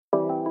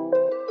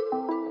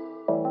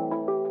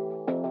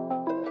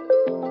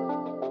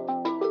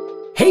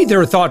Hey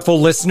there,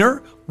 thoughtful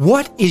listener.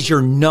 What is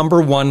your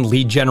number one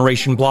lead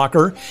generation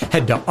blocker?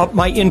 Head to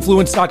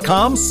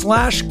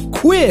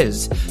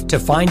upmyinfluence.com/quiz to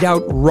find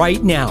out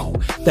right now.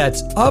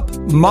 That's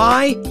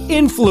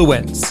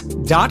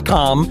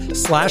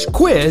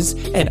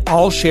upmyinfluence.com/quiz, and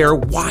I'll share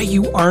why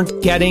you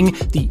aren't getting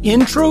the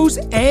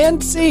intros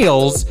and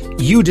sales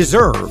you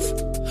deserve.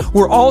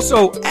 We're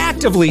also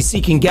actively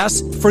seeking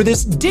guests for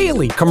this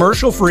daily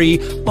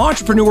commercial-free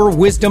Entrepreneur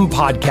Wisdom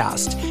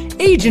podcast.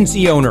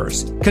 Agency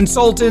owners,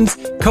 consultants,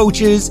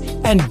 coaches,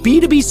 and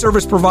B2B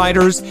service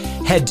providers,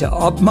 head to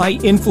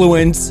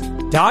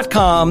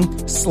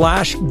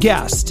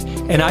upmyinfluence.com/guest.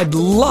 And I'd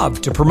love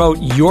to promote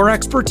your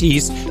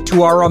expertise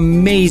to our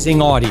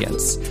amazing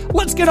audience.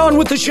 Let's get on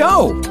with the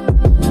show.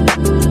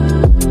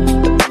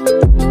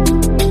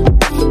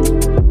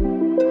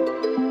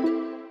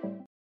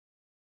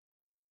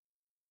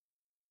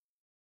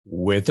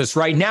 With us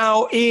right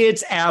now,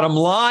 it's Adam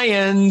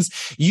Lyons.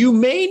 You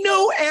may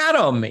know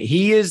Adam.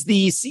 He is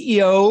the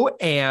CEO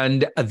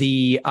and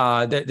the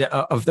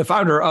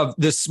founder of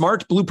The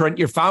Smart Blueprint.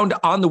 You're found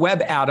on the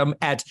web, Adam,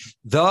 at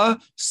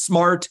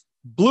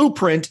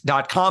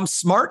thesmartblueprint.com.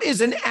 SMART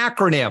is an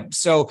acronym.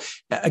 So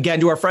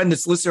again, to our friend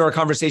that's listening to our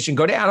conversation,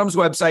 go to Adam's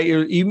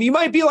website. You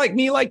might be like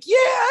me, like, yeah,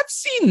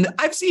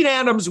 I've seen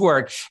Adam's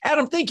work.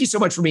 Adam, thank you so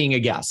much for being a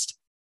guest.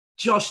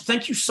 Josh,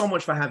 thank you so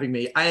much for having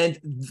me. And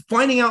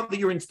finding out that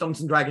you're into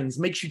Dungeons and Dragons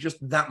makes you just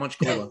that much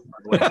cooler.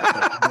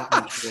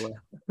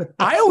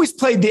 I always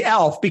played the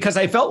elf because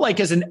I felt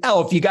like as an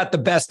elf, you got the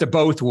best of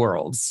both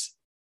worlds.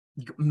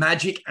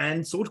 Magic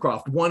and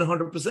swordcraft,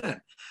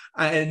 100%.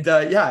 And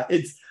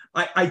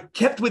I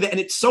kept with it. And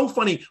it's so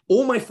funny.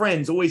 All my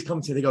friends always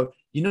come to me, they go,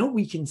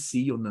 we can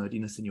see your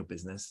nerdiness in your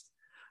business.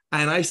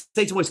 And I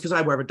say to always, because I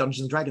wear a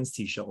Dungeons and Dragons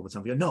t-shirt all the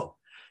time, I go, no.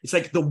 It's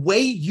like the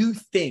way you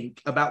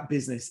think about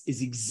business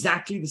is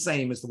exactly the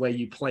same as the way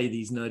you play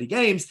these nerdy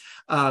games,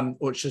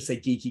 or should I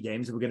say geeky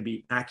games, if we're going to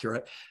be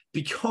accurate,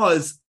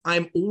 because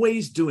I'm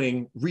always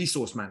doing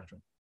resource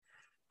management.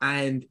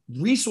 And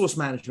resource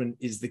management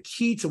is the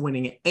key to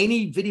winning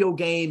any video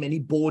game, any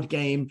board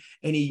game,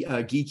 any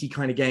geeky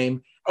kind of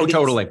game. Oh,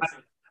 totally.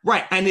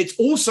 Right. And it's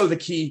also the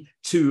key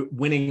to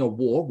winning a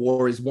war.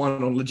 War is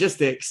won on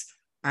logistics.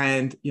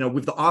 And,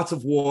 with the art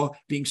of war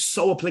being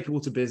so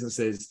applicable to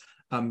businesses,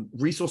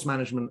 resource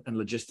management and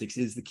logistics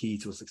is the key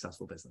to a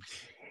successful business.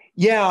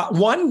 Yeah,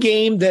 one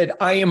game that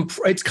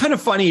it's kind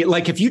of funny.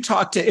 Like if you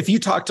talk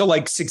to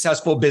like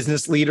successful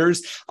business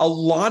leaders, a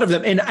lot of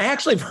them, and I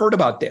actually have heard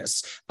about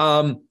this,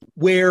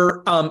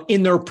 where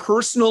in their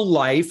personal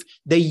life,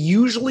 they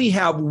usually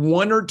have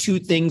one or two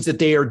things that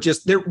they're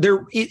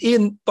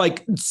in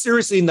like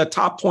seriously in the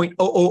top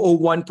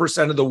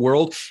 0.0001% of the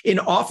world.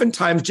 And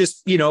oftentimes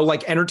just,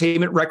 like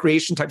entertainment,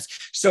 recreation types.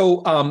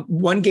 So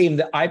one game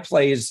that I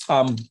play is,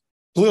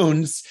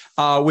 balloons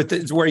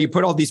where you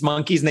put all these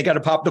monkeys and they got to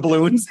pop the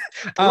balloons.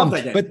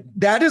 But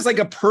that is like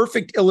a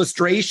perfect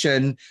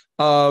illustration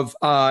of,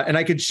 and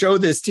I could show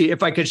this to you.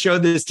 If I could show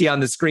this to you on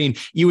the screen,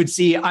 you would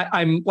see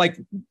I'm like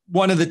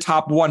one of the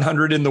top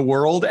 100 in the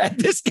world at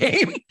this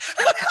game.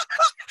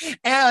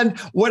 And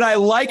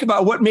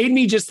what made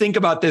me just think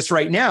about this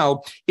right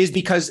now is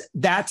because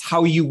that's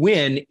how you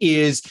win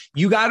is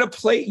you got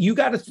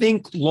to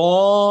think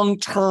long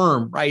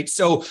term, right?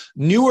 So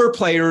newer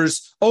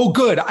players, oh,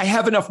 good, I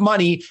have enough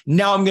money.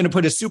 Now I'm going to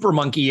put a super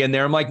monkey in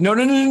there. I'm like,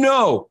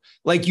 no.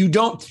 Like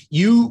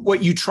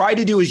what you try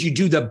to do is you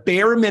do the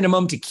bare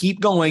minimum to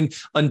keep going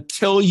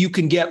until you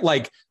can get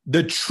like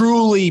the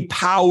truly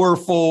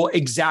powerful,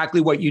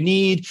 exactly what you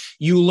need.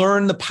 You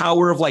learn the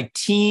power of like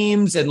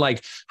teams and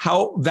like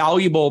how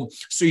valuable.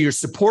 So your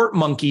support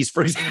monkeys,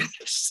 for example.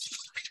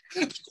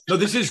 No,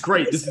 this is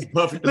great. This is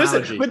perfect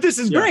analogy. But this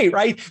is great,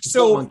 right?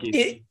 So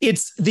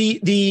it's the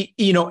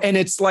and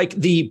it's like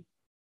the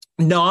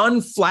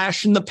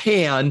non-flash in the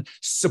pan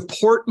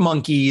support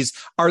monkeys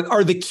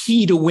are the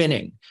key to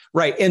winning.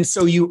 Right. And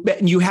so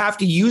you have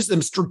to use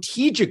them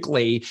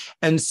strategically.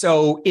 And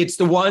so it's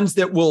the ones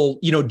that will,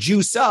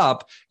 juice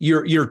up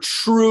your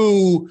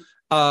true,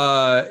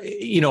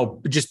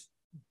 just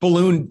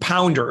balloon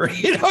pounder.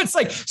 It's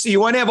like, so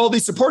you want to have all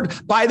these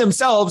support by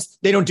themselves.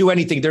 They don't do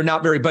anything. They're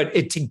not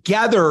but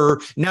together,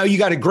 now you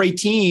got a great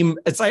team.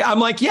 It's like, I'm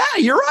like, yeah,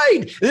 you're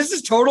right. This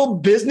is total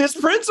business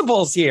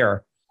principles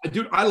here.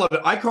 Dude, I love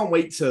it. I can't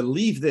wait to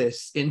leave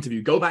this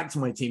interview, go back to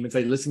my team and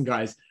say, listen,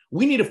 guys,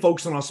 we need to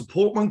focus on our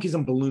support monkeys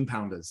and balloon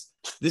pounders.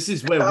 This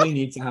is where we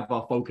need to have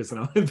our focus on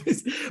our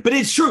business. But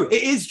it's true.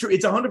 It is true.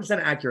 It's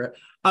 100% accurate.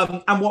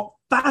 And what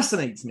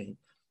fascinates me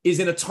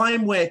is in a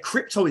time where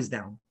crypto is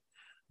down,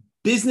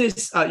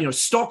 business,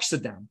 stocks are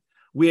down.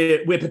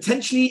 We're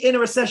potentially in a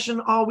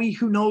recession. Are we?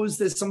 Who knows?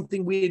 There's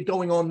something weird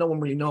going on. No one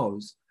really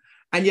knows.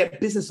 And yet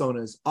business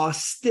owners are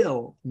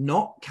still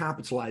not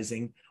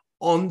capitalizing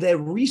on their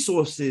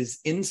resources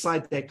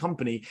inside their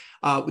company,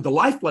 with the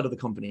lifeblood of the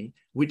company,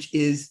 which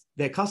is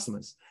their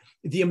customers.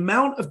 The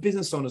amount of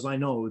business owners I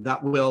know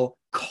that will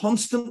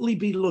constantly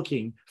be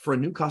looking for a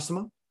new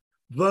customer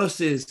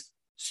versus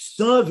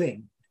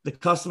serving the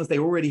customers they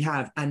already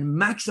have and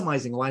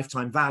maximizing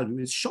lifetime value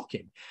is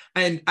shocking.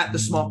 And at the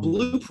Smart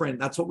Blueprint,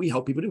 that's what we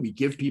help people do. We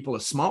give people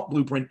a smart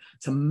blueprint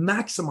to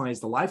maximize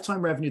the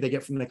lifetime revenue they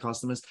get from their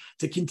customers,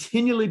 to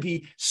continually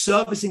be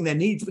servicing their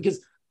needs, because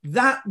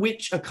that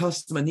which a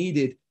customer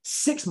needed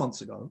 6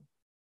 months ago,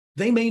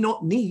 they may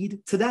not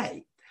need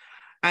today.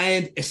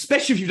 And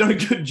especially if you've done a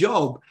good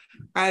job.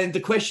 And the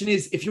question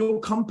is, if your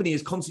company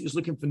is constantly just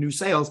looking for new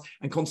sales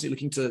and constantly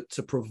looking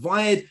to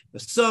provide a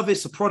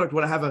service, a product,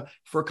 whatever,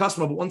 for a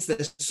customer, but once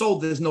they're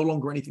sold, there's no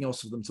longer anything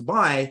else for them to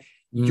buy,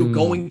 you're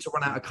going to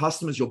run out of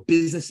customers, your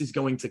business is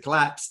going to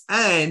collapse,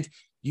 and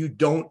you're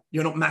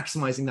not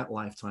maximizing that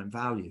lifetime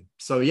value.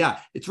 So yeah,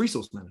 it's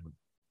resource management.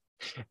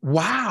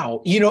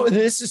 Wow.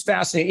 This is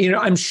fascinating.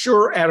 I'm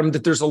sure, Adam,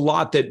 that there's a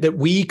lot that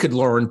we could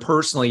learn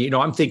personally.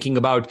 I'm thinking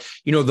about,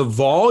 the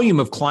volume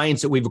of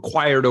clients that we've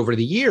acquired over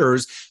the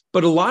years,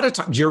 but a lot of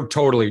times you're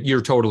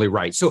totally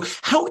right. So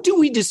how do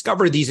we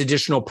discover these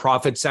additional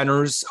profit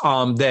centers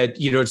that,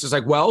 it's just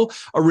like, well,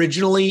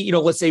 originally,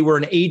 let's say we're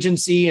an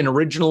agency and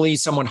originally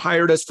someone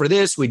hired us for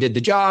this. We did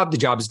the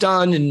job's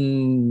done,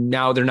 and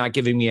now they're not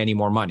giving me any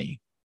more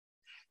money.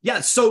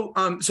 Yeah, so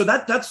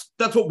that's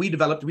what we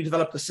developed. We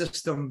developed a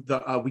system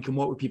that we can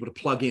work with people to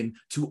plug in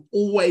to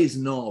always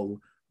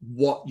know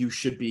what you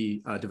should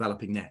be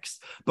developing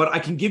next. But I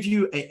can give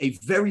you a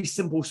very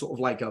simple sort of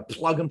like a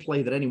plug and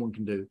play that anyone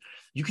can do.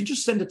 You can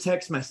just send a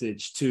text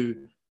message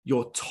to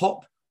your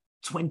top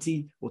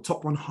 20 or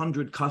top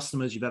 100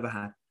 customers you've ever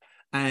had,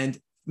 and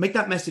make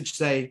that message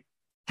say,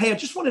 hey, I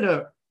just wanted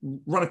to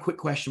run a quick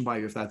question by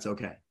you, if that's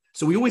okay.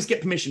 So we always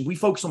get permission. We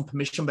focus on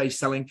permission-based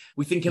selling.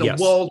 We think in a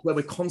world where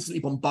we're constantly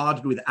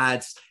bombarded with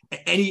ads,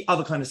 any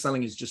other kind of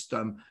selling is just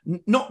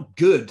not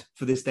good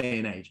for this day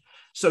and age.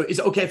 So is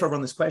it okay if I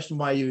run this question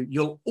by you?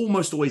 You'll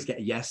almost always get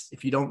a yes.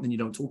 If you don't, then you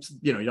don't talk,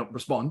 you don't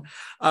respond.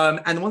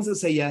 And the ones that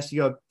say yes,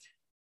 you go,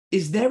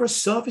 is there a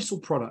service or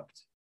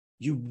product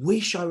you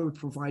wish I would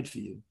provide for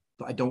you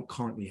that I don't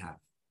currently have?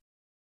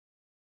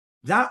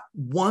 That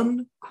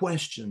one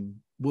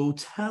question will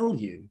tell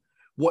you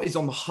what is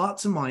on the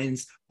hearts and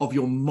minds of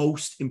your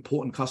most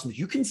important customers.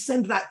 You can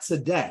send that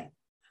today,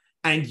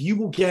 and you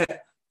will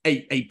get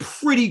a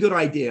pretty good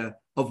idea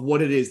of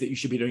what it is that you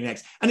should be doing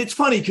next. And it's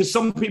funny because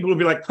some people will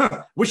be like,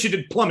 wish you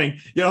did plumbing.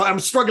 I'm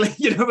struggling,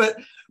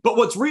 but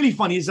what's really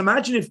funny is,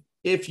 imagine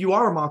if you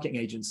are a marketing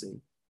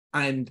agency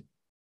and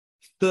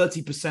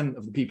 30%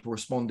 of the people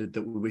responded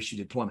that we wish you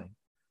did plumbing.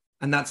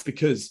 And that's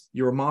because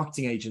you're a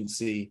marketing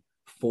agency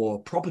for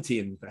property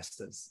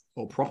investors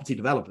or property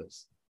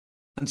developers.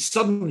 And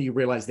suddenly you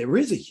realize there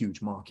is a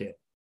huge market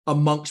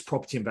amongst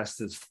property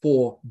investors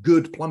for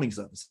good plumbing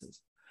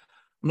services.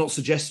 I'm not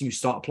suggesting you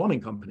start a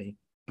plumbing company,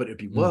 but it'd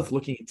be worth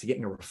looking into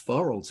getting a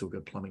referral to a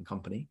good plumbing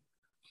company.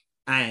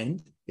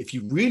 And if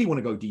you really want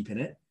to go deep in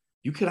it,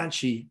 you could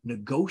actually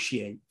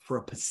negotiate for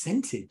a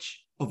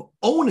percentage of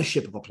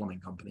ownership of a plumbing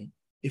company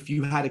if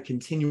you had a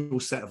continual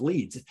set of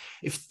leads.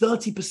 If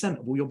 30%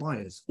 of all your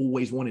buyers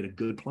always wanted a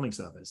good plumbing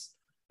service,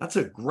 that's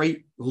a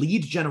great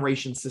lead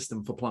generation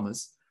system for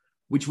plumbers,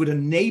 which would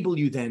enable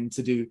you then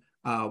to do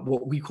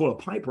what we call a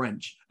pipe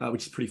wrench,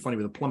 which is pretty funny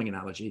with a plumbing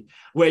analogy,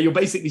 where you're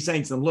basically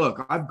saying to them,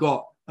 look, I've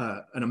got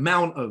an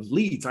amount of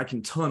leads I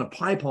can turn a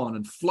pipe on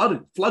and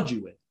flood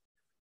you with.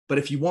 But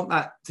if you want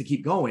that to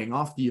keep going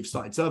after you've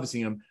started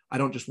servicing them, I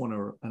don't just want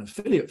an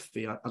affiliate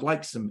fee. I'd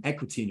like some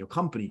equity in your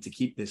company to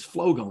keep this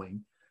flow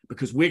going,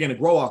 because we're going to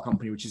grow our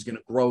company, which is going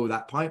to grow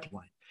that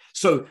pipeline.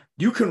 So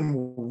you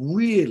can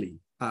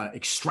really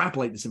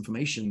extrapolate this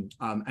information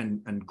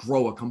and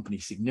grow a company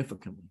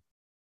significantly.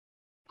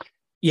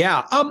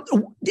 Yeah.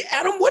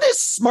 Adam, what does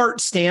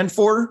SMART stand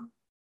for?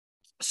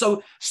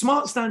 So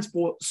SMART stands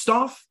for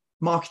staff,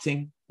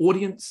 marketing,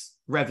 audience,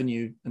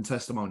 revenue, and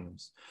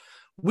testimonials.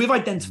 We've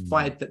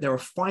identified that there are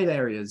 5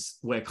 areas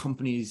where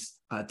companies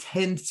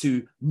tend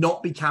to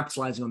not be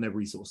capitalizing on their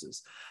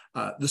resources.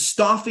 The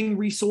staffing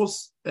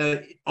resource,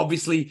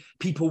 obviously,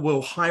 people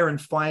will hire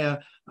and fire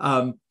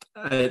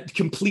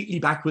completely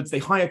backwards. They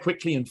hire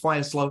quickly and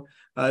fire slow.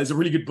 There's a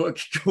really good book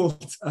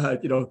called,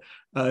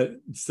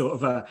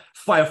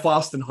 Fire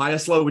Fast and Hire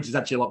Slow, which is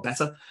actually a lot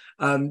better.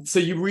 So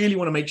you really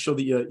want to make sure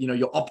that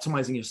you're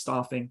optimizing your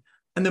staffing.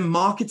 And then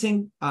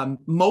marketing,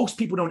 most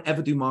people don't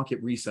ever do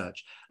market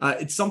research.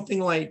 It's something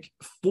like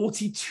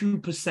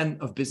 42%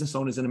 of business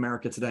owners in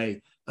America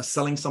today are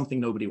selling something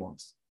nobody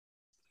wants.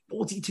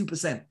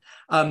 42%.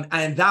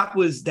 And that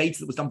was data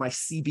that was done by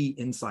CB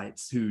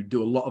Insights, who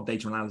do a lot of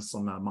data analysis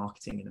on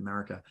marketing in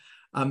America.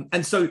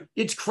 And so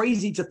it's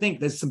crazy to think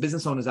there's some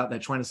business owners out there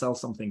trying to sell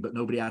something, but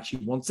nobody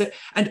actually wants it.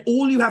 And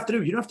all you have to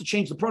do, you don't have to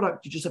change the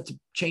product. You just have to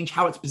change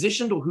how it's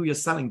positioned or who you're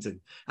selling to.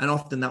 And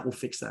often that will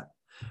fix that.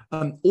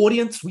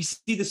 Audience, we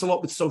see this a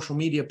lot with social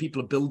media.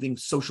 People are building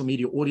social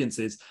media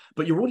audiences,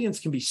 but your audience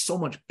can be so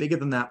much bigger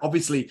than that.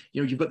 Obviously,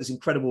 you've got this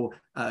incredible,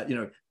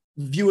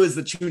 viewers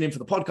that tune in for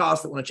the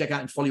podcast that want to check out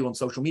and follow you on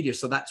social media.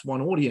 So that's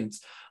one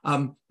audience.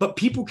 But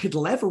people could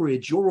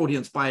leverage your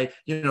audience by,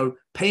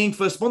 paying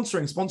for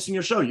sponsoring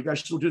your show. You guys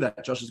should still do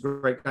that. Josh is a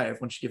great guy.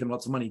 Everyone should give him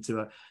lots of money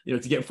to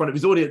get in front of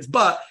his audience.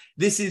 But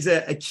this is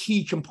a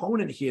key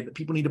component here that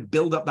people need to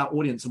build up that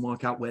audience and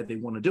work out where they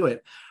want to do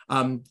it.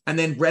 And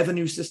then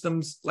revenue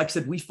systems. Like I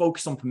said, we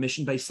focus on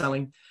permission-based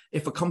selling.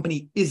 If a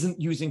company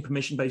isn't using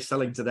permission-based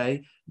selling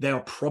today, they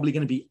are probably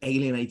going to be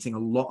alienating a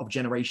lot of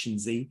Generation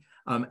Z.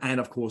 And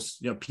of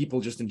course, people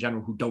just in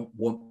general who don't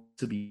want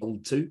to be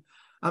told to.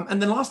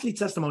 And then lastly,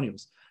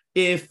 testimonials.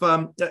 If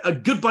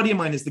a good buddy of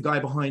mine is the guy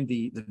behind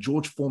the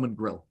George Foreman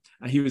Grill,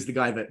 and he was the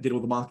guy that did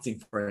all the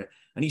marketing for it.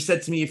 And he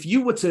said to me, if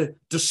you were to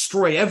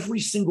destroy every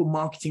single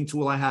marketing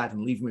tool I had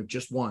and leave me with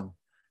just one,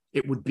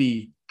 it would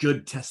be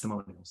good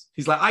testimonials.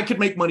 He's like, I could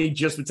make money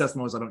just with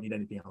testimonials. I don't need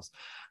anything else.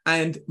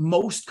 And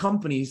most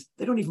companies,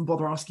 they don't even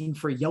bother asking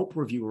for a Yelp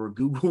review or a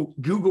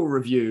Google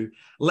review,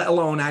 let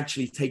alone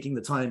actually taking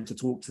the time to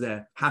talk to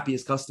their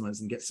happiest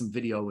customers and get some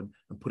video and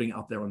putting it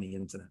up there on the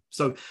internet.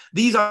 So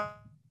these are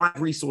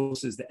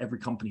resources that every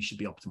company should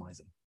be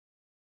optimizing.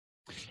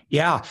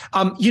 Yeah.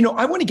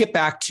 I want to get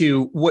back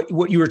to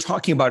what you were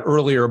talking about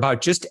earlier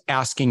about just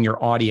asking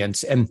your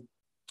audience. And,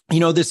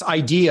 this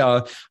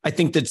idea, I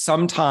think that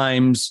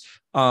sometimes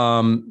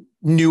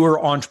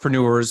newer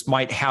entrepreneurs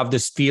might have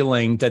this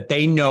feeling that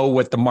they know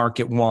what the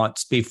market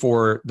wants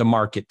before the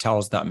market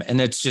tells them. And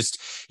it's just,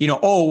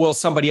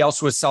 somebody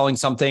else was selling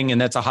something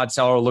and that's a hot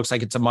seller. It looks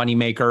like it's a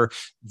moneymaker.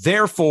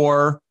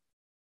 Therefore,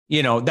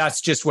 that's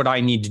just what I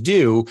need to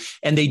do.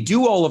 And they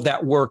do all of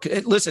that work.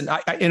 Listen,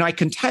 I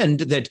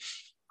contend that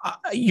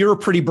you're a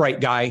pretty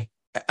bright guy,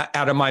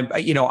 Adam.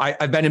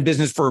 I've been in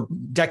business for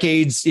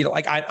decades.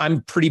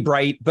 I'm pretty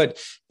bright,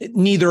 but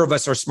neither of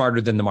us are smarter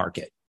than the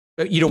market.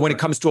 When it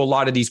comes to a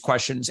lot of these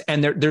questions,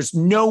 and there's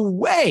no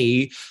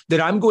way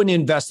that I'm going to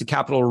invest the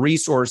capital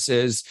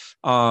resources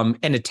and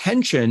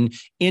attention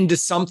into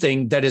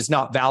something that is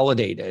not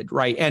validated,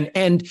 right?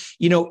 And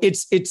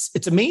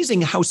it's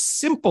amazing how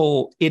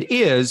simple it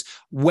is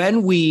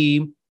when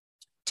we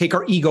take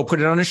our ego,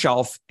 put it on a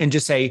shelf, and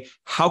just say,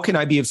 "How can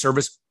I be of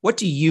service? What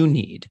do you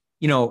need?"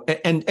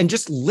 And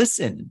just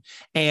listen.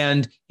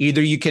 And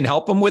either you can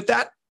help them with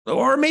that,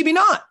 or maybe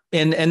not,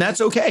 and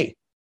that's okay.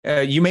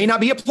 You may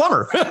not be a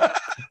plumber, right.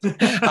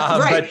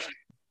 but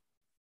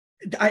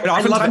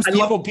oftentimes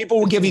people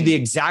will give you the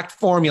exact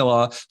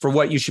formula for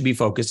what you should be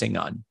focusing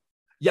on.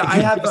 Yeah, I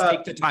have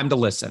take the time to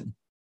listen.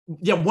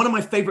 Yeah, one of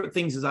my favorite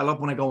things is I love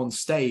when I go on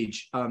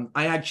stage.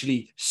 I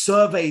actually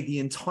survey the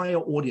entire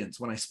audience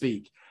when I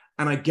speak,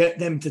 and I get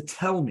them to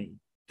tell me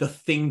the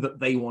thing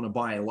that they want to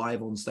buy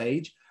live on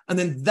stage, and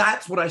then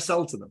that's what I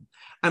sell to them.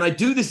 And I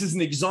do this as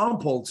an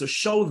example to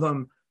show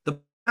them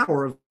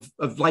power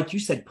of, like you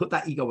said, put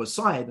that ego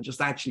aside and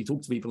just actually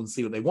talk to people and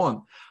see what they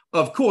want.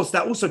 Of course,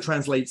 that also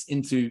translates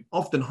into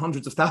often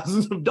hundreds of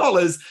thousands of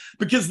dollars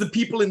because the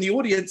people in the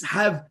audience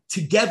have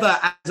together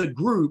as a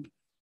group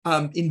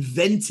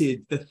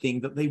invented the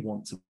thing that they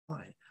want to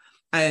buy.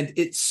 And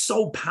it's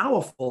so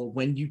powerful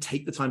when you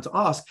take the time to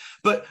ask.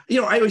 But, I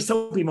always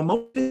tell people,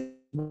 most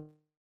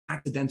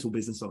accidental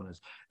business owners,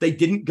 they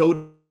didn't go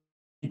to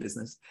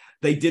business.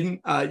 They didn't,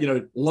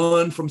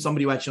 learn from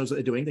somebody who actually knows what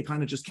they're doing. They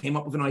kind of just came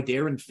up with an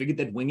idea and figured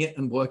they'd wing it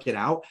and work it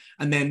out.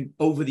 And then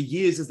over the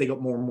years, as they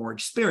got more and more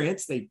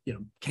experience, they,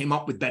 came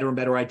up with better and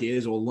better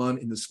ideas or learned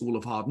in the school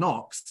of hard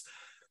knocks.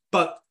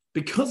 But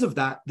because of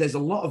that, there's a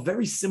lot of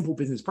very simple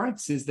business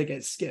practices that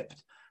get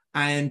skipped.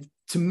 And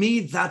to me,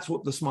 that's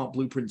what the Smart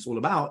Blueprint's all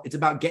about. It's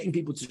about getting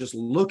people to just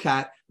look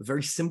at a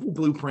very simple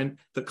blueprint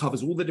that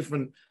covers all the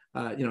different,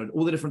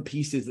 all the different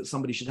pieces that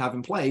somebody should have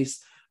in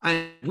place.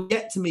 And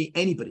get to meet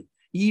anybody,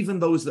 even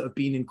those that have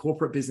been in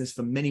corporate business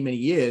for many, many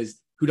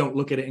years, who don't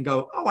look at it and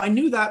go, "Oh, I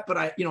knew that, but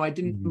I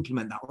didn't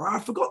implement that, or I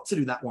forgot to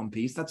do that one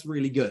piece. That's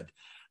really good."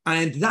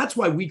 And that's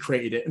why we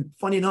created it. And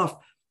funny enough,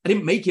 I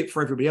didn't make it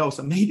for everybody else.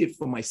 I made it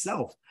for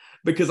myself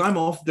because I'm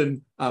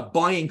often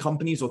buying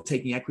companies or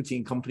taking equity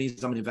in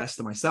companies. I'm an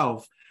investor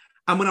myself.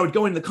 And when I would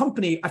go in the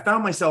company, I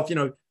found myself,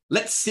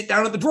 let's sit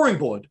down at the drawing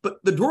board.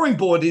 But the drawing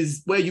board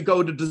is where you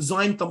go to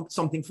design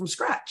something from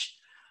scratch.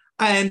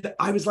 And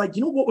I was like,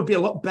 what would be a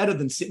lot better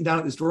than sitting down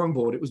at this drawing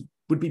board?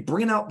 Would be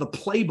bringing out the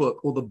playbook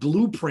or the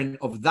blueprint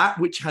of that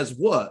which has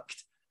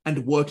worked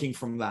and working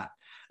from that.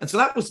 And so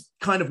that was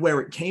kind of where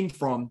it came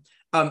from.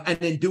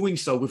 And in doing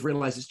so, we've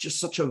realized it's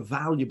just such a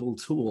valuable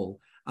tool.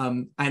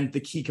 And the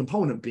key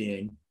component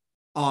being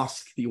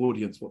ask the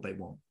audience what they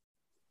want.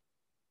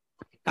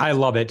 I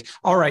love it.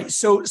 All right.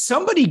 So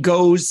somebody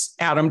goes,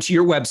 Adam, to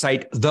your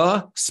website,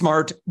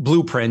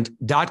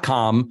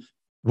 thesmartblueprint.com.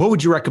 What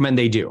would you recommend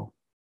they do?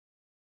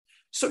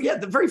 So yeah,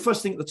 the very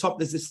first thing at the top,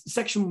 there's this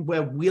section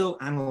where we'll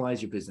analyze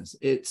your business.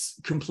 It's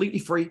completely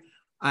free.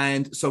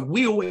 And so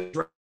we always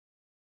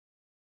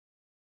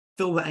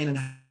fill that in and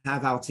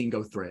have our team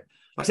go through it.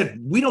 Like I said,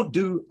 we don't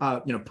do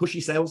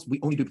pushy sales. We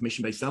only do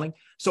permission-based selling.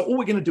 So all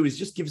we're going to do is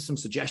just give us some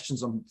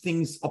suggestions on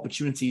things,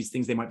 opportunities,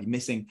 things they might be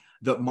missing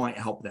that might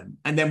help them.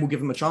 And then we'll give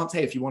them a chance.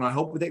 Hey, if you want to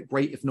help with it,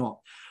 great. If not.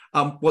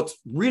 What's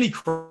really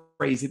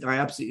crazy that I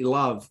absolutely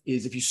love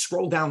is if you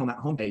scroll down on that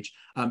homepage,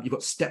 you've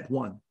got step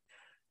one.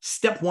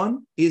 Step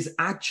one is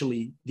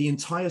actually the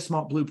entire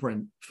Smart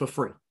Blueprint for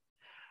free.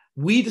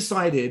 We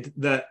decided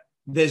that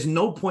there's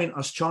no point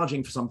us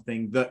charging for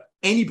something that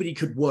anybody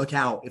could work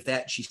out if they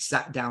actually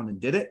sat down and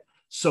did it.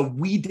 So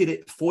we did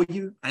it for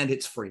you, and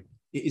it's free.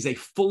 It is a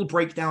full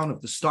breakdown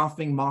of the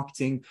staffing,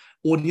 marketing,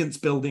 audience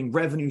building,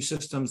 revenue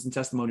systems, and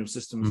testimonial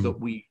systems that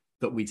we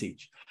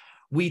teach.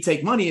 We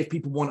take money if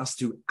people want us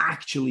to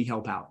actually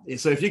help out.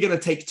 So if you're going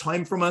to take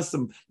time from us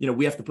and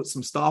we have to put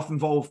some staff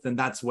involved, then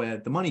that's where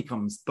the money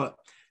comes. But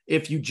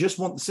if you just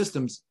want the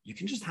systems, you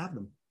can just have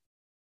them.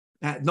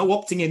 No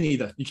opting in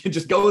either. You can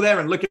just go there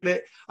and look at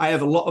it. I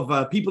have a lot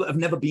of people that have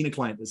never been a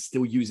client that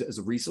still use it as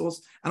a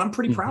resource. And I'm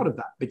pretty proud of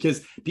that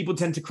because people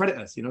tend to credit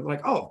us, they're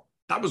like, oh,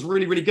 that was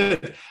really, really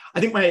good. I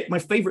think my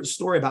favorite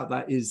story about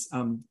that is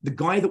the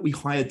guy that we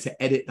hired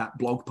to edit that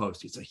blog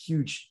post. It's a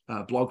huge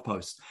blog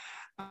post.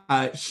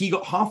 He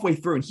got halfway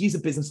through, and he's a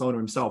business owner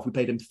himself. We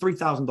paid him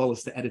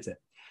 $3,000 to edit it.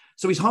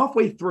 So he's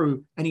halfway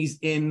through and he's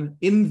in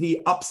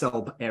the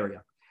upsell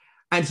area.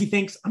 And he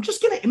thinks, I'm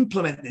just going to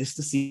implement this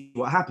to see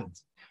what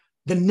happens.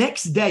 The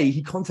next day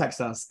he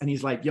contacts us and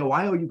he's like, yo,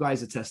 I owe you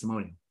guys a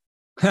testimonial.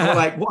 We're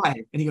like, why?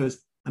 And he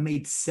goes, I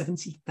made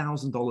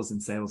 $70,000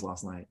 in sales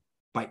last night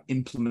by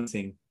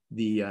implementing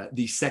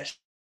the section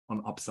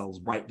on upsells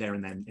right there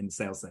and then in the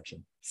sales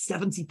section.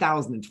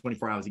 70,000 in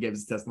 24 hours. He gave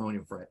us a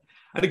testimonial for it.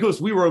 And of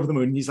course, we were over the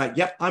moon. He's like,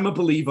 yep, I'm a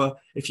believer.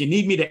 If you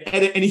need me to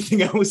edit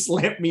anything else,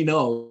 let me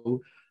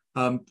know.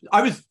 I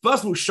was,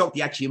 first of all, shocked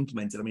he actually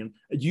implemented. I mean,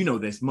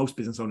 this, most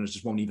business owners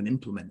just won't even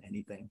implement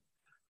anything.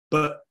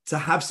 But to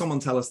have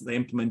someone tell us that they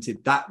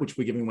implemented that, which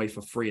we're giving away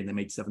for free, and they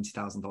made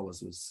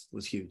 $70,000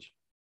 was huge.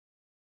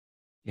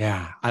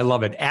 Yeah, I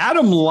love it.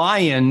 Adam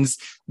Lyons,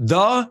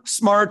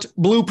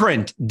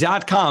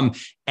 thesmartblueprint.com.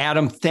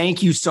 Adam,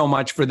 thank you so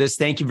much for this.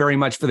 Thank you very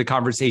much for the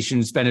conversation.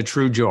 It's been a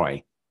true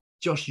joy.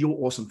 Josh, you're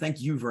awesome. Thank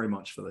you very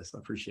much for this. I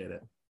appreciate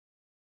it.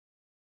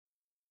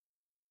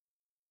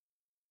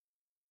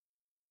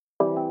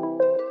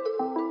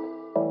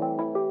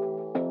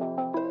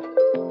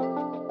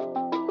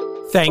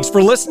 Thanks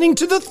for listening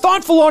to the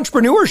Thoughtful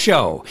Entrepreneur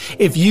Show.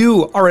 If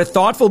you are a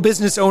thoughtful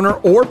business owner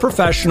or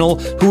professional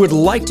who would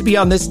like to be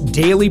on this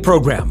daily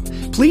program,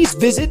 please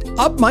visit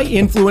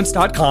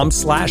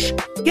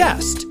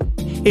upmyinfluence.com/guest.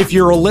 If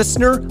you're a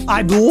listener,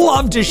 I'd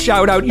love to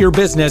shout out your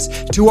business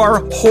to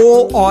our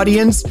whole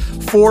audience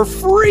for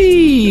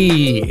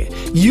free.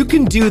 You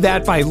can do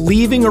that by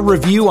leaving a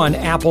review on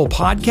Apple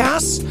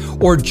Podcasts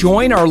or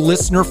join our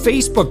listener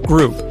Facebook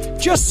group.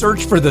 Just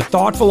search for The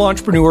Thoughtful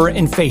Entrepreneur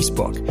in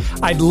Facebook.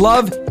 I'd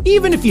love,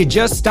 even if you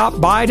just stop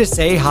by to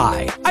say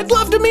hi, I'd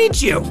love to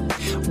meet you.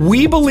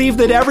 We believe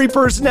that every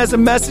person has a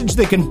message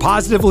that can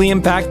positively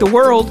impact the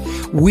world.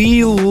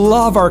 We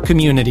love our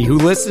community who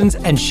listens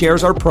and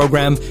shares our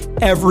program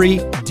every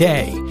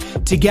day.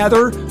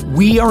 Together,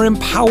 we are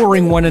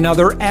empowering one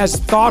another as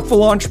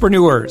thoughtful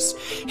entrepreneurs.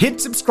 Hit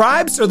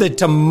subscribe so that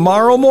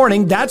tomorrow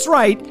morning, that's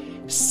right,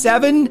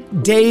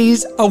 7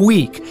 days a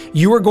week,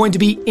 you are going to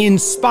be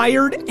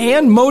inspired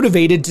and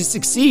motivated to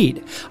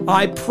succeed.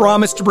 I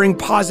promise to bring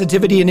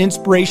positivity and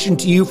inspiration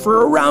to you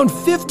for around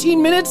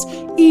 15 minutes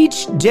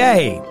each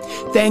day.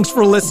 Thanks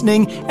for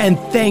listening, and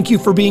thank you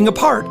for being a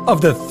part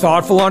of the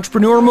Thoughtful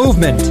Entrepreneur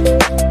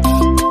Movement.